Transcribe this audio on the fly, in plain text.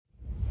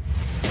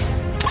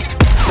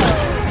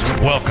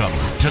Welcome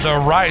to the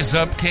Rise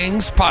Up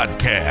Kings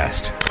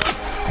podcast,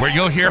 where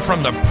you'll hear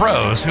from the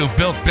pros who've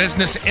built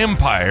business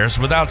empires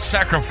without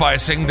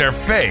sacrificing their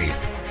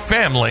faith,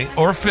 family,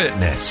 or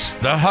fitness.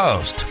 The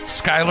host,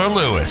 Skylar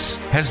Lewis,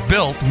 has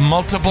built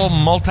multiple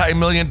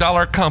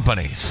multi-million-dollar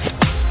companies,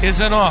 is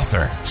an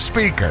author,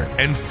 speaker,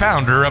 and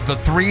founder of the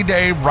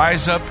 3-day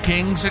Rise Up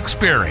Kings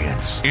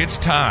experience. It's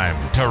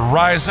time to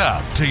rise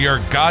up to your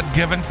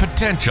God-given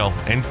potential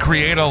and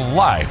create a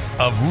life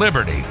of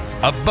liberty,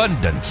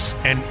 abundance,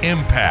 and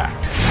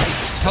impact.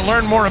 To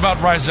learn more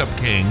about Rise Up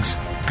Kings,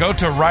 go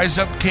to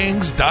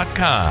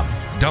riseupkings.com.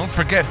 Don't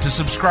forget to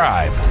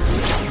subscribe.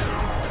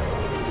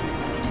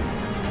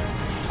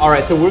 All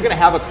right, so we're going to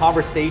have a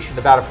conversation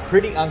about a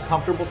pretty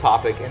uncomfortable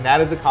topic, and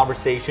that is a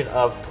conversation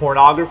of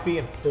pornography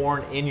and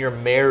porn in your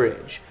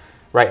marriage,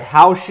 right?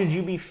 How should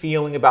you be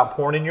feeling about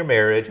porn in your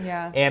marriage?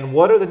 Yeah. And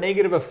what are the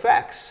negative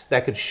effects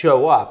that could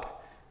show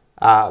up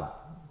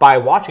by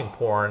watching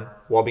porn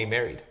while being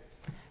married?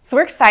 So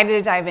we're excited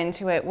to dive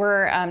into it.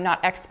 We're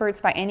not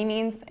experts by any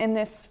means in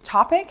this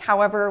topic.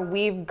 However,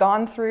 we've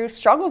gone through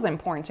struggles in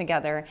porn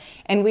together,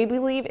 and we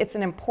believe it's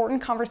an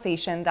important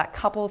conversation that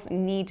couples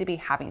need to be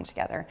having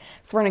together.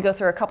 So we're going to go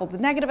through a couple of the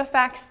negative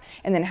effects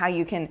and then how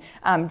you can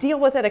deal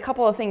with it, a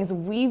couple of things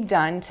we've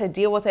done to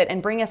deal with it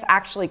and bring us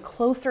actually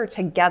closer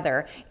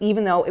together,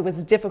 even though it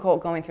was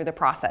difficult going through the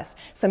process.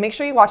 So make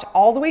sure you watch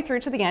all the way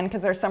through to the end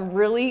because there's some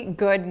really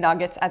good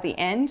nuggets at the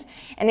end.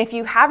 And if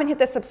you haven't hit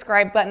the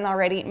subscribe button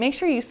already, make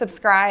sure you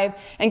subscribe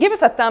and give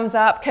us a thumbs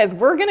up because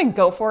we're going to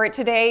go for it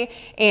today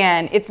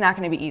and it's not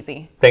going to be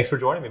easy. Thanks for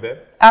joining me, babe.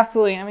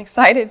 Absolutely. I'm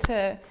excited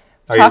to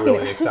Are you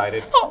really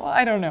excited? Oh,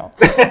 I don't know.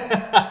 But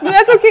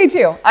that's okay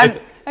too.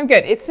 I'm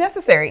good. It's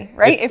necessary,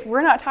 right? If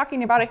we're not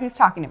talking about it, who's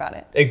talking about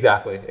it?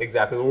 Exactly.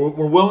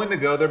 We're willing to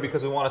go there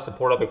because we want to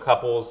support other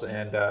couples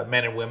and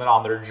men and women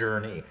on their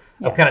journey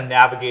of kind of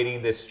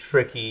navigating this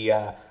tricky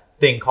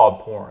thing called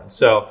porn.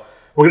 So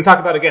we're going to talk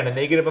about, again, the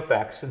negative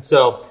effects. And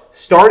so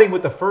starting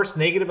with the first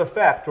negative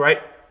effect, right?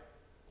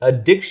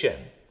 Addiction,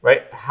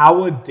 right?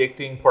 How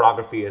addicting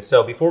pornography is.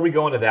 So before we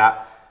go into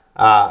that,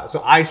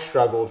 so I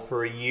struggled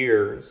for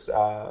years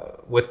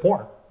with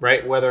porn,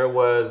 right? Whether it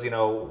was,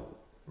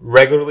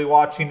 regularly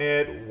watching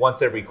it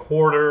once every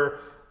quarter,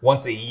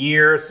 once a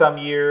year, some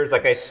years,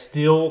 like I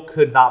still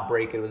could not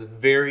break it. It was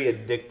very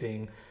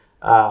addicting. It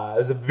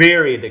was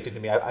very addicting to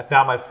me. I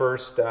found my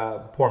first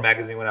porn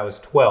magazine when I was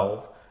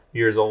 12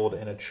 years old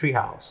in a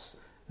treehouse.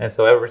 And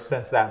so ever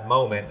since that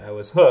moment, I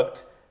was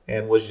hooked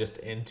and was just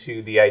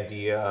into the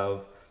idea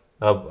of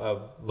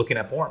looking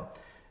at porn.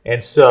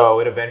 And so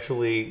it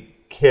eventually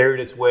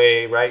carried its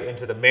way right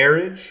into the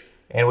marriage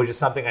and was just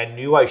something I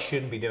knew I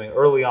shouldn't be doing.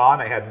 Early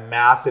on, I had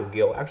massive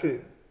guilt.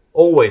 Actually,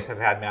 always have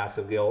had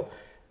massive guilt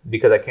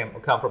because I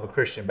come from a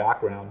Christian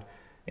background.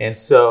 And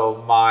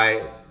so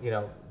my,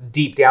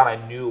 deep down,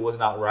 I knew it was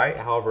not right.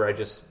 However, it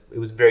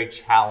was very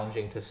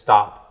challenging to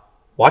stop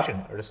watching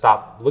it or to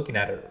stop looking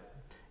at it.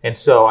 And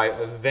so I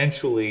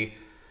eventually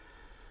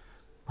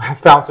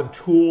found some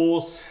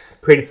tools,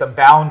 created some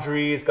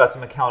boundaries, got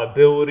some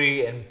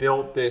accountability, and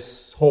built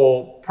this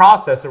whole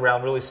process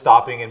around really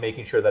stopping and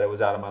making sure that it was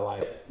out of my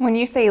life. When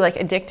you say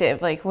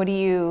addictive, what do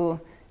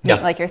you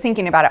mean? Like you're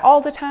thinking about it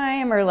all the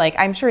time, or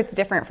I'm sure it's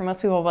different for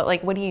most people,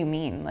 but what do you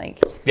mean?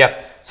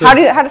 So how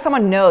does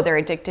someone know they're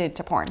addicted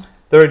to porn?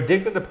 They're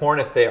addicted to porn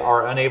if they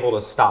are unable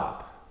to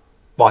stop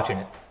watching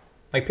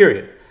it,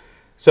 period.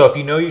 So if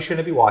you know you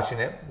shouldn't be watching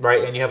it,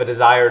 right, and you have a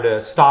desire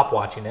to stop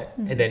watching it,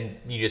 and then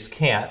you just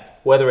can't,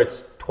 whether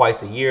it's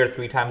twice a year,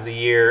 3 times a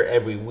year,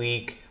 every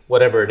week,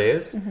 whatever it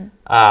is,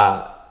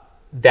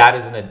 that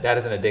is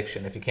an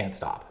addiction if you can't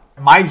stop.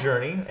 My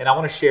journey, and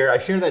I share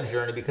that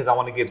journey because I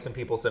want to give some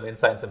people some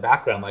insight and some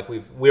background.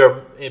 We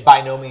are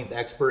by no means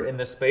expert in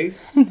this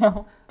space.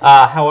 No.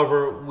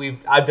 However,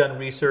 I've done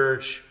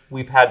research.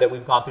 We've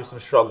gone through some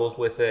struggles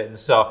with it, and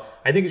so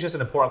I think it's just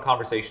an important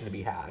conversation to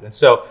be had. And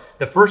so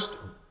the first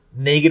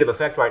negative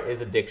effect, right,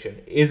 is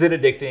addiction. Is it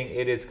addicting?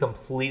 It is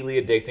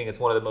completely addicting. It's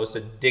one of the most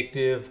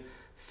addictive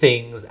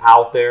things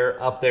out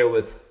there, up there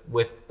with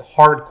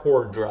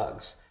hardcore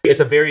drugs. It's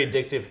a very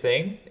addictive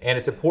thing, and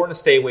it's important to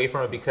stay away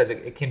from it because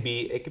it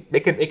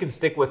can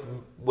stick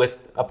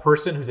with a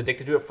person who's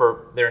addicted to it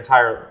for their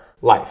entire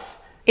life.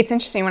 It's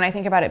interesting when I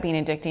think about it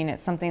being addicting.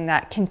 It's something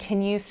that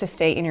continues to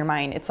stay in your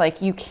mind. It's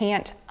like you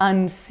can't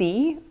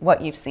unsee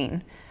what you've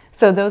seen.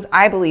 So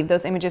I believe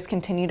those images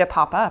continue to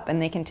pop up and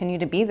they continue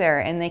to be there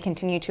and they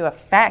continue to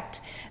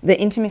affect the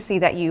intimacy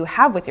that you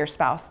have with your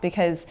spouse.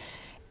 Because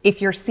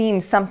if you're seeing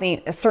a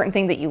certain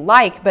thing that you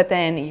like, but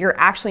then you're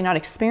actually not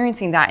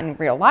experiencing that in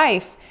real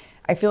life,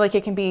 I feel like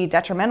it can be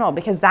detrimental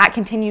because that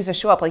continues to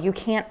show up. You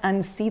can't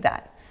unsee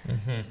that.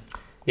 Mm-hmm.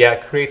 Yeah,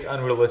 it creates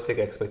unrealistic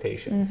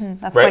expectations. Mm-hmm.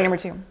 That's point number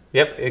 2.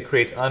 Yep, it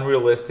creates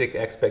unrealistic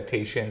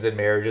expectations in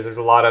marriages. There's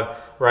a lot of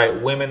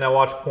women that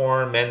watch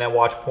porn, men that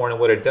watch porn, and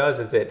what it does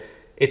is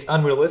it's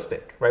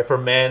unrealistic, right? For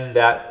men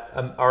that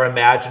are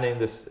imagining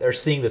this, or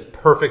seeing this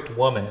perfect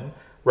woman,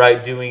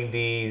 right, doing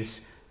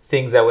these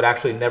things that would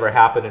actually never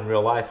happen in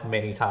real life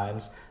many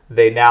times.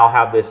 they now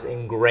have this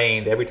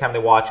ingrained, every time they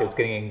watch it, it's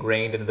getting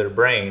ingrained into their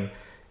brain.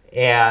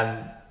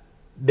 And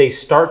they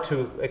start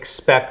to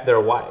expect their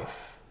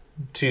wife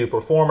to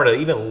perform or to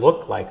even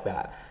look like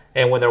that.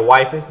 And when their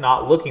wife is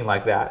not looking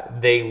like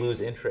that, they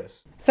lose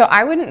interest. So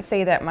I wouldn't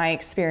say that my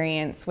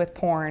experience with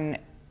porn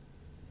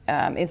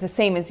is the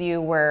same as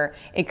you, where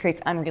it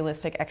creates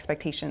unrealistic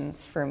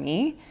expectations for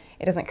me.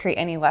 It doesn't create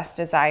any less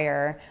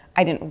desire.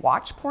 I didn't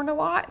watch porn a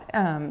lot,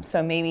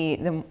 so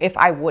maybe if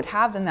I would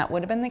have, then that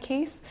would have been the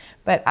case.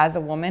 But as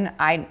a woman,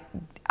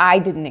 I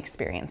didn't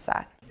experience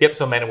that. Yep,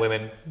 so men and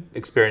women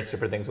experience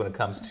different things when it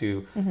comes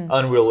to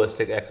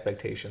unrealistic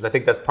expectations. I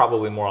think that's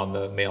probably more on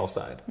the male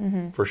side,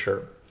 for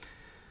sure.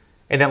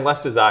 And then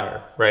less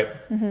desire, right?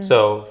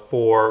 So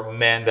for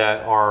men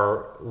that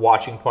are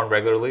watching porn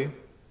regularly,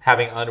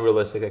 having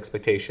unrealistic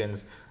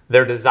expectations,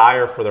 their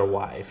desire for their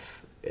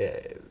wife,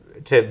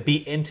 to be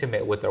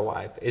intimate with their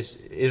wife,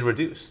 is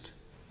reduced.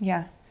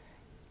 Yeah.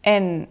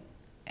 And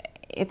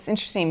it's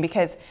interesting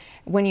because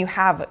when you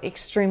have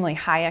extremely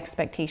high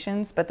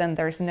expectations, but then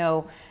there's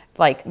no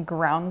like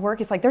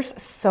groundwork, it's like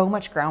there's so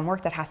much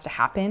groundwork that has to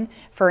happen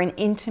for an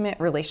intimate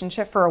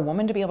relationship for a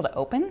woman to be able to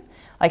open.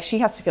 Like she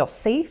has to feel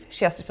safe,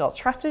 she has to feel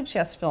trusted, she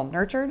has to feel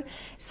nurtured.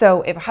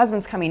 So if a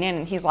husband's coming in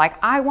and he's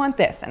like, I want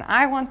this and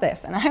I want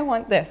this and I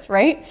want this,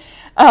 right?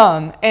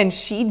 And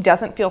she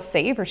doesn't feel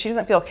safe or she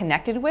doesn't feel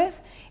connected with,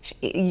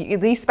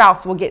 the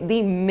spouse will get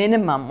the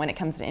minimum when it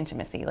comes to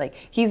intimacy. Like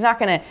he's not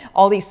going to,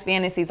 all these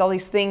fantasies, all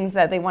these things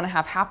that they want to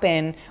have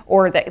happen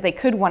or that they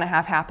could want to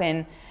have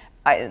happen,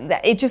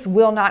 that it just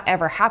will not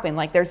ever happen.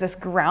 Like there's this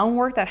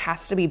groundwork that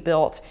has to be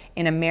built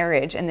in a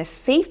marriage and this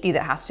safety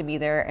that has to be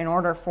there in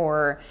order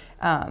for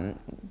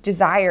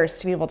desires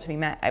to be able to be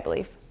met, I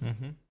believe.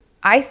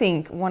 I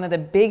think one of the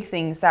big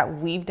things that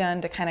we've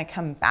done to kind of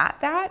combat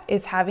that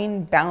is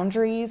having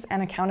boundaries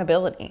and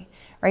accountability,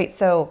 right?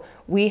 So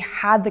we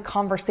had the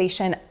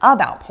conversation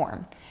about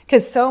porn.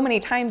 Because so many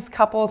times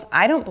couples,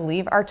 I don't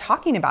believe, are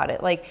talking about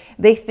it. Like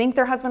they think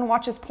their husband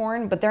watches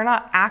porn, but they're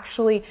not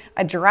actually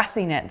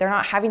addressing it. They're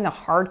not having the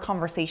hard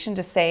conversation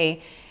to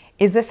say,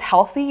 is this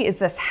healthy? Is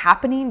this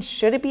happening?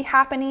 Should it be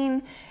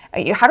happening?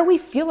 How do we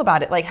feel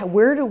about it? Like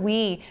where do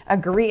we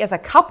agree as a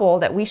couple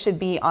that we should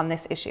be on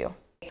this issue?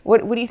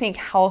 What do you think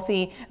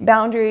healthy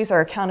boundaries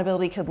or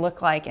accountability could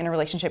look like in a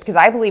relationship? Because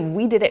I believe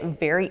we did it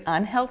very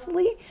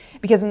unhealthily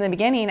because in the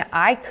beginning,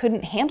 I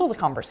couldn't handle the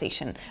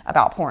conversation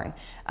about porn.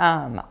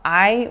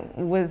 I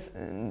was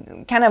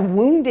kind of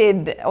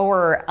wounded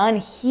or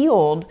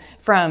unhealed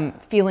from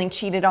feeling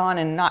cheated on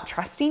and not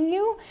trusting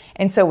you.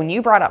 And so when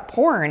you brought up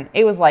porn,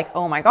 it was like,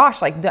 oh my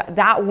gosh, like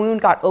that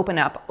wound got opened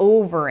up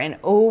over and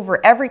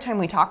over. Every time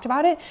we talked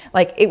about it,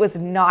 like it was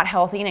not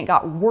healthy and it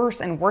got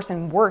worse and worse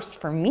and worse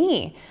for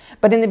me.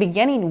 But in the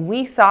beginning,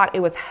 we thought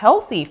it was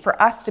healthy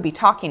for us to be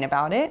talking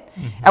about it.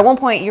 At one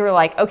point, you were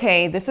like,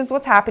 okay, this is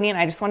what's happening.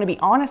 I just want to be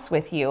honest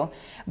with you.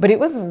 But it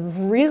was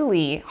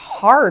really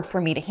hard for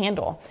me to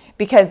handle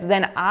because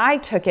then I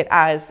took it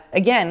as,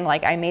 again,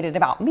 like I made it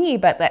about me,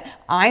 but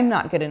that I'm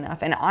not good enough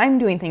and I'm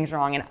doing things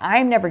wrong and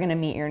I'm never going to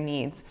meet your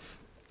needs.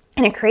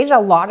 And it created a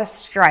lot of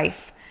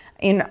strife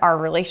in our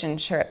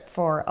relationship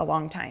for a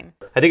long time.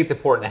 I think it's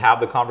important to have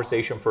the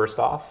conversation first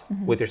off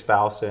with your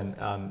spouse.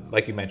 And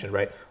like you mentioned,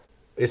 right?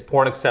 Is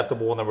porn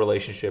acceptable in the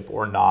relationship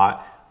or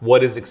not?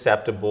 What is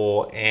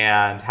acceptable?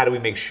 And how do we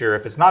make sure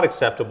if it's not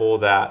acceptable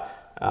that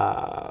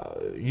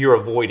you're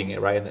avoiding it,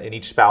 right? And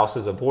each spouse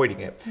is avoiding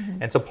it.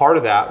 And so part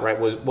of that, right,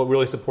 was what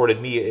really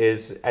supported me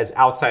is as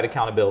outside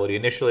accountability.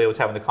 Initially, I was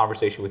having the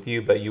conversation with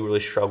you, but you really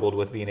struggled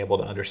with being able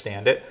to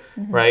understand it,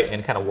 right?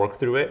 And kind of work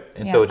through it.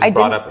 And so it just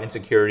brought up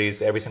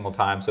insecurities every single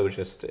time. So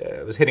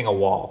it was hitting a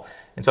wall.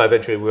 And so I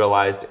eventually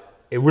realized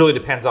it really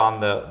depends on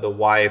the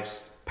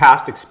wife's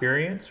past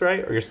experience,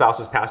 right? Or your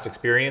spouse's past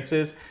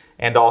experiences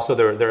and also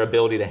their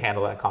ability to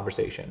handle that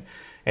conversation.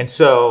 And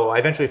so I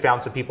eventually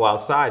found some people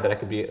outside that I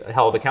could be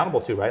held accountable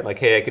to, right? Like,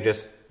 hey, I could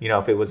just,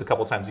 if it was a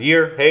couple times a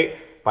year, hey,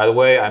 by the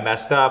way, I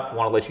messed up,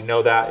 want to let you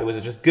know that. It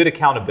was just good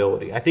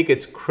accountability. I think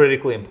it's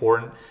critically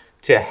important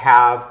to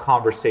have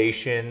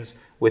conversations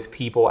with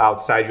people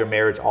outside your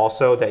marriage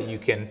also that you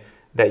can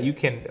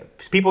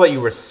people that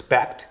you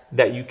respect,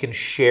 that you can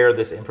share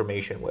this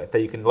information with,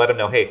 that you can let them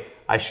know, hey,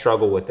 I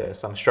struggle with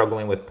this. I'm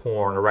struggling with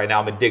porn, or right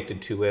now I'm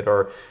addicted to it,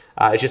 or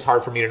it's just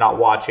hard for me to not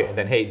watch it. And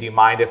then, hey, do you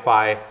mind if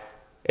I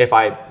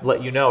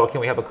let you know, or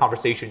can we have a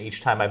conversation each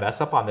time I mess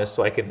up on this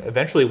so I can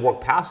eventually work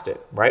past it,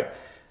 right?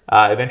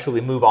 Eventually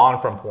move on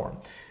from porn.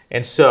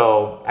 And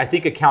so I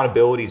think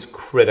accountability is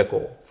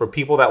critical for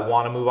people that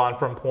want to move on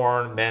from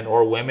porn, men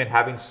or women,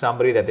 having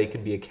somebody that they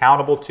can be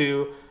accountable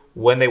to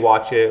when they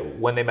watch it,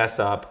 when they mess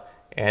up,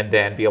 and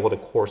then be able to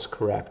course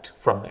correct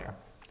from there.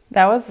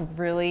 That was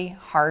really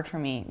hard for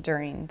me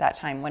during that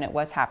time when it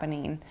was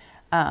happening,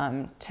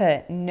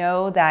 to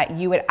know that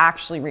you would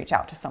actually reach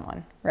out to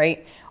someone,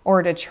 right?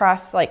 Or to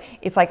trust,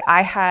 it's like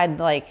I had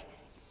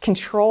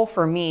control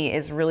for me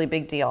is a really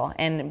big deal,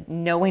 and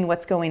knowing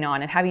what's going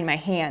on and having my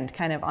hand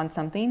kind of on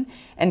something,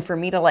 and for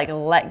me to like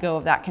let go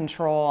of that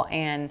control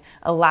and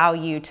allow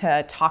you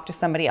to talk to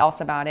somebody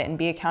else about it and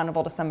be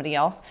accountable to somebody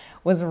else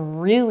was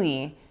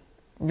really,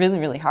 really,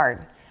 really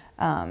hard.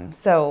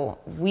 So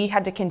we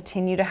had to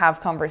continue to have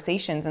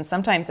conversations, and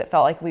sometimes it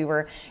felt like we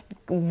were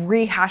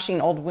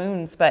rehashing old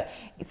wounds, but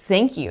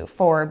thank you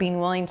for being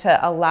willing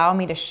to allow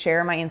me to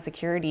share my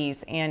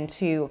insecurities and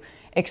to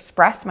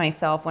express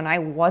myself when I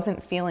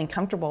wasn't feeling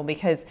comfortable,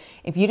 because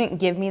if you didn't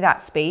give me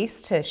that space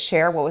to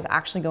share what was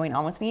actually going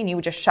on with me and you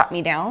would just shut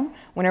me down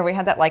whenever we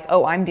had that like,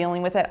 oh, I'm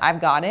dealing with it,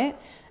 I've got it,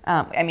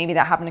 and maybe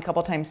that happened a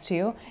couple times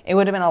too, it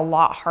would have been a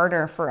lot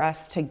harder for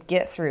us to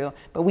get through,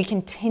 but we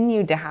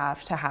continued to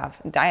have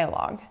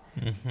dialogue.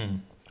 Mm-hmm.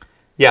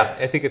 Yeah,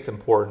 I think it's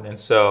important. And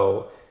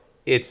so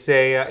it's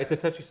a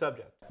touchy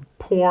subject.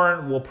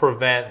 Porn will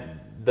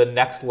prevent the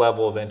next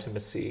level of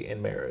intimacy in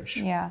marriage.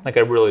 Yeah. Like I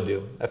really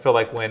do. I feel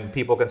like when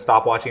people can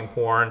stop watching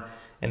porn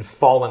and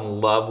fall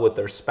in love with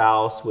their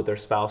spouse, with their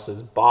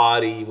spouse's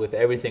body, with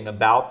everything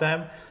about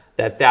them,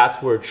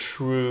 that's where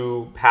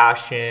true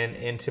passion,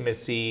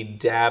 intimacy,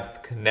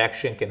 depth,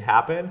 connection can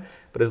happen.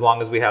 But as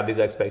long as we have these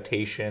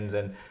expectations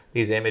and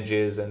these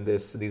images and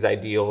these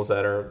ideals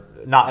that are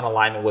not in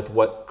alignment with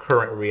what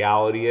current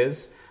reality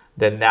is,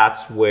 then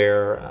that's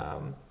where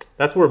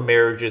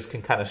marriages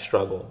can kind of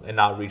struggle and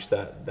not reach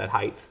that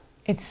height.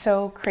 It's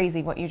so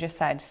crazy what you just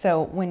said.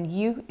 So when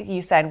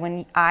you said,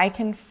 when I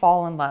can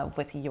fall in love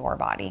with your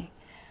body,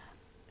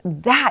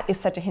 that is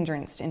such a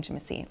hindrance to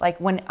intimacy. Like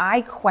when I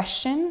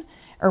question,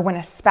 or when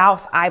a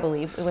spouse, I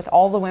believe, with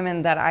all the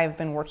women that I've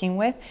been working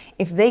with,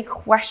 if they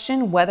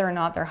question whether or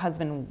not their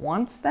husband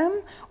wants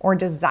them or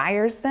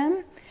desires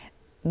them,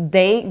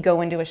 they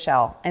go into a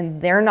shell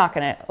and they're not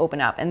going to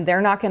open up, and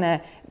they're not going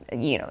to,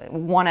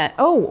 want to,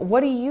 oh, what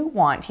do you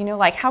want?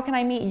 Like, how can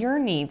I meet your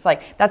needs?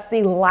 Like, that's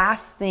the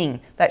last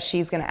thing that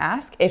she's going to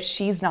ask if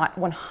she's not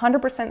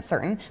 100%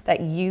 certain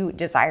that you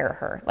desire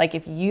her. Like,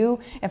 if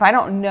I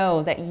don't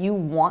know that you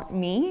want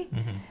me,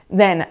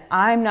 then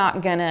I'm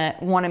not going to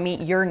want to meet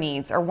your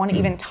needs or want to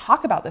even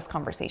talk about this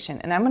conversation.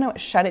 And I'm going to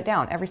shut it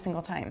down every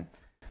single time.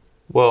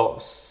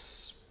 Well,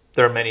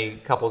 there are many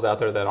couples out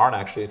there that aren't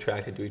actually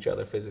attracted to each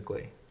other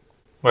physically,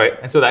 right?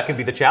 And so that can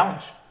be the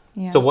challenge.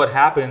 Yeah. So what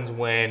happens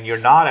when you're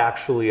not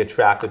actually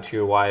attracted to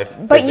your wife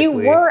physically? But you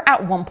were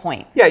at one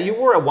point. Yeah, you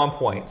were at one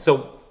point.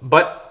 So,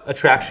 but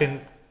attraction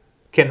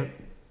can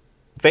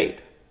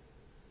fade,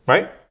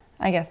 right?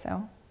 I guess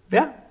so.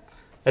 Yeah.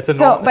 It's a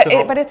normal,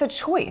 but it's a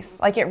choice.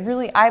 Like it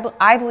really,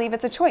 I believe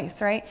it's a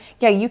choice, right?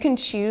 Yeah, you can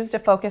choose to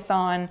focus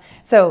on.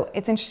 So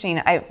it's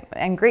interesting.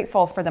 I'm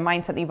grateful for the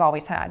mindset that you've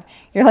always had.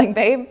 You're like,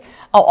 babe,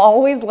 I'll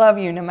always love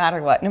you no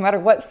matter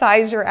what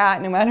size you're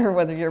at, no matter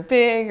whether you're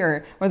big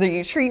or whether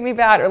you treat me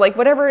bad or like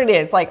whatever it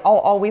is. Like I'll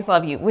always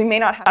love you. We may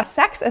not have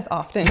sex as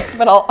often,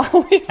 but I'll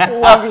always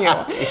love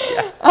you.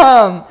 Yes.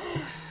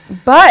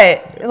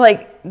 But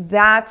like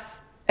that's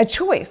a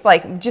choice,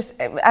 like just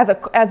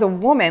as a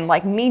woman,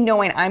 like me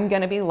knowing I'm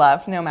going to be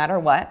loved no matter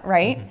what,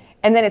 right? Mm-hmm.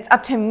 And then it's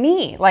up to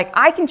me, like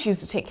I can choose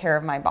to take care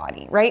of my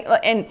body, right?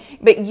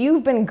 But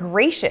you've been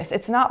gracious.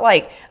 It's not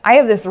like I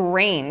have this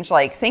range,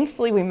 like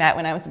thankfully we met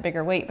when I was a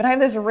bigger weight, but I have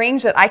this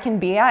range that I can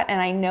be at and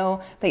I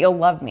know that you'll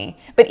love me.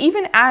 But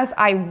even as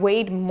I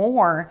weighed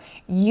more,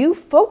 you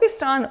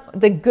focused on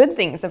the good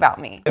things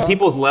about me. And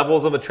people's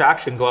levels of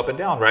attraction go up and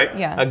down, right?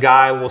 Yeah. A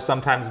guy will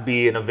sometimes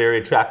be in a very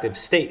attractive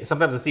state.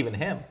 Sometimes it's even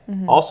him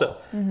also,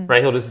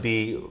 right? He'll just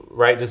be,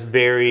 right, just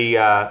very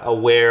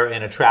aware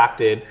and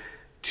attracted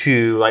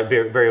to like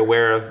very, very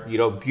aware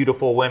of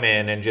beautiful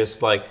women and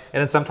just like, and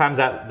then sometimes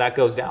that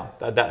goes down.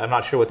 That I'm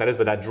not sure what that is,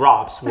 but that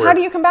drops. So how do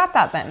you combat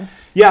that then?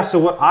 Yeah, so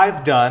what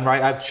I've done, right,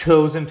 I've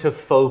chosen to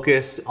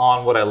focus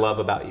on what I love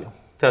about you.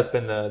 So that's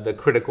been the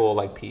critical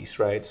like piece,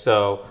 right?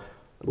 So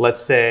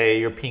let's say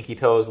your pinky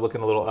toe is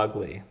looking a little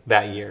ugly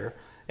that year.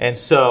 And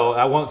so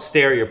I won't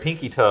stare at your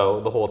pinky toe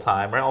the whole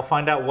time, right? I'll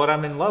find out what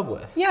I'm in love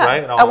with, yeah.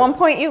 Right? At one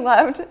point you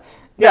loved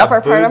the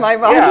upper part of my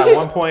body. Yeah, at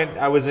one point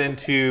I was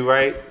into,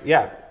 right,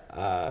 yeah.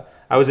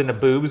 I was into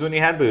boobs when you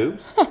had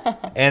boobs,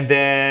 and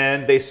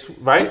then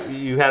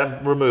you had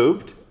them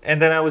removed,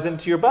 and then I was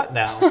into your butt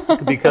now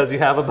because you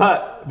have a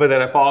butt, but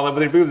then I fall in love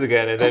with your boobs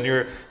again, and then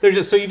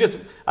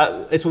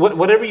it's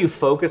whatever you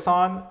focus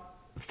on,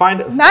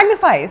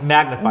 magnifies.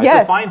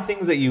 Yes. So find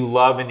things that you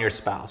love in your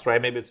spouse,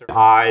 right? Maybe it's her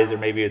eyes, or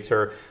maybe it's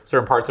her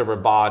certain parts of her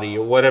body,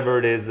 or whatever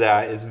it is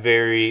that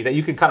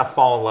you can kind of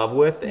fall in love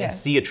with and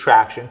see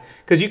attraction,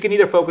 because you can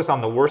either focus on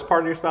the worst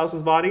part of your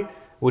spouse's body,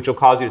 which will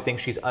cause you to think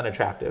she's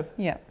unattractive.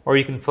 Yeah. Or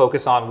you can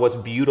focus on what's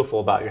beautiful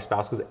about your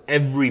spouse, because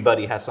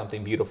everybody has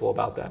something beautiful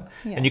about them.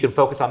 Yeah. And you can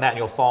focus on that and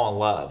you'll fall in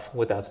love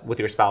with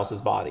your spouse's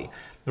body,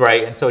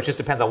 right? And so it just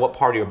depends on what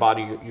part of your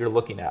body you're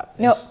looking at.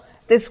 No,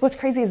 what's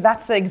crazy is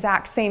that's the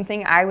exact same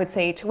thing I would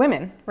say to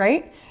women,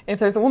 right? If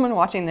there's a woman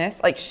watching this,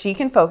 like she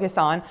can focus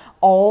on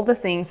all the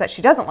things that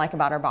she doesn't like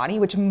about her body,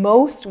 which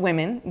most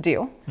women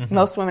do. Mm-hmm.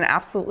 Most women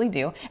absolutely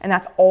do. And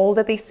that's all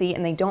that they see,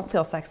 and they don't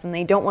feel sex, and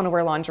they don't want to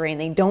wear lingerie,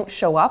 and they don't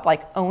show up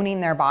like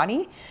owning their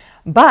body.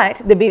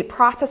 But the big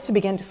process to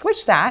begin to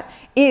switch that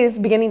is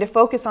beginning to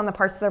focus on the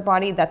parts of their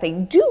body that they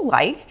do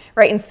like,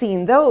 right? And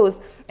seeing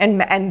those,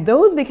 and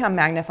those become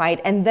magnified,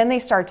 and then they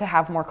start to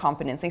have more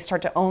confidence. They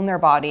start to own their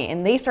body,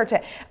 and they start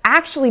to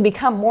actually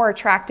become more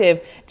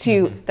attractive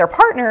to their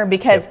partner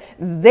because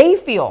they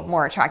feel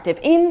more attractive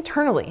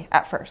internally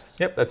at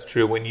first. Yep, that's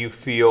true. When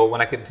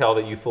I can tell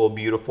that you feel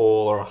beautiful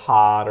or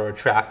hot or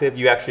attractive,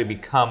 you actually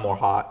become more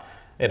hot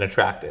and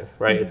attractive,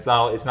 right? It's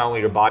not only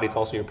your body, it's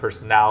also your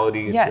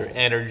personality, it's your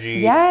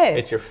energy,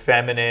 it's your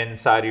feminine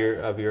side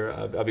of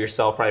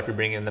yourself, right? If you're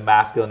bringing in the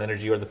masculine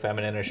energy or the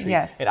feminine energy,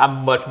 and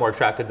I'm much more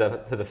attracted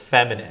to the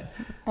feminine,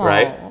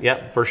 right?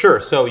 Yep, for sure.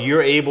 So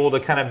you're able to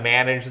kind of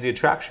manage the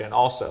attraction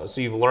also.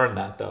 So you've learned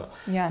that though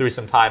through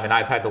some time, and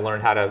I've had to learn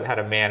how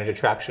to manage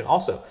attraction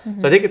also.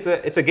 So I think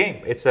it's a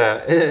game. It's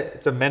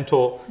a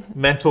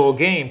mental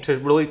game to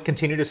really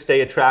continue to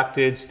stay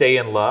attracted, stay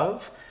in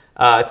love.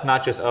 It's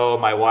not just,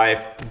 my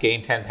wife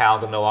gained 10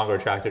 pounds, I'm no longer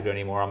attracted to her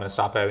anymore, I'm going to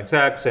stop having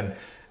sex, and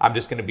I'm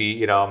just going to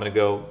be, I'm going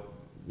to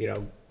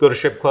go to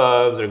strip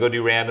clubs or go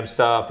do random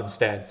stuff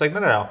instead. It's like,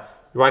 no.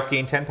 Your wife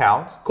gained 10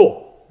 pounds,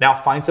 cool. Now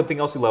find something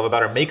else you love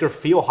about her, make her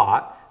feel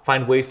hot,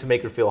 find ways to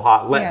make her feel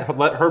hot, let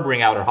her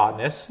bring out her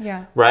hotness,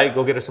 right?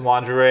 Go get her some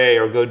lingerie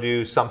or go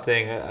do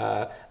something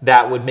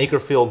that would make her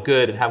feel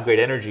good and have great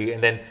energy,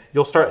 and then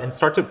you'll start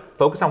to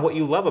focus on what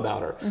you love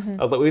about her,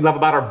 what we love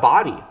about our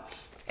body.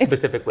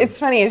 Specifically. It's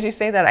funny as you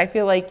say that. I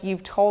feel like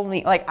you've told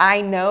me, like,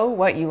 I know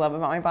what you love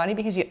about my body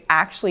because you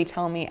actually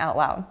tell me out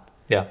loud.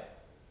 Yeah.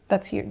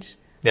 That's huge.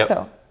 Yep.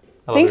 So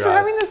thanks for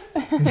having this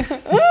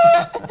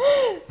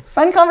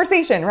fun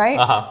conversation,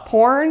 right?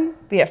 Porn,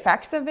 the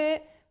effects of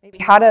it, maybe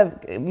how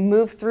to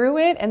move through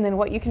it, and then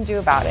what you can do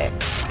about it.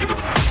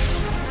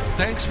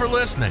 Thanks for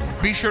listening.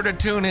 Be sure to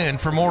tune in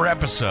for more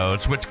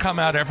episodes which come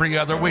out every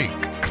other week.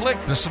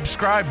 Click the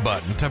subscribe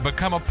button to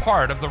become a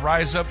part of the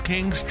Rise Up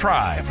Kings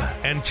tribe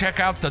and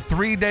check out the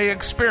 3-day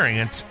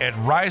experience at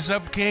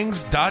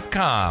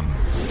riseupkings.com.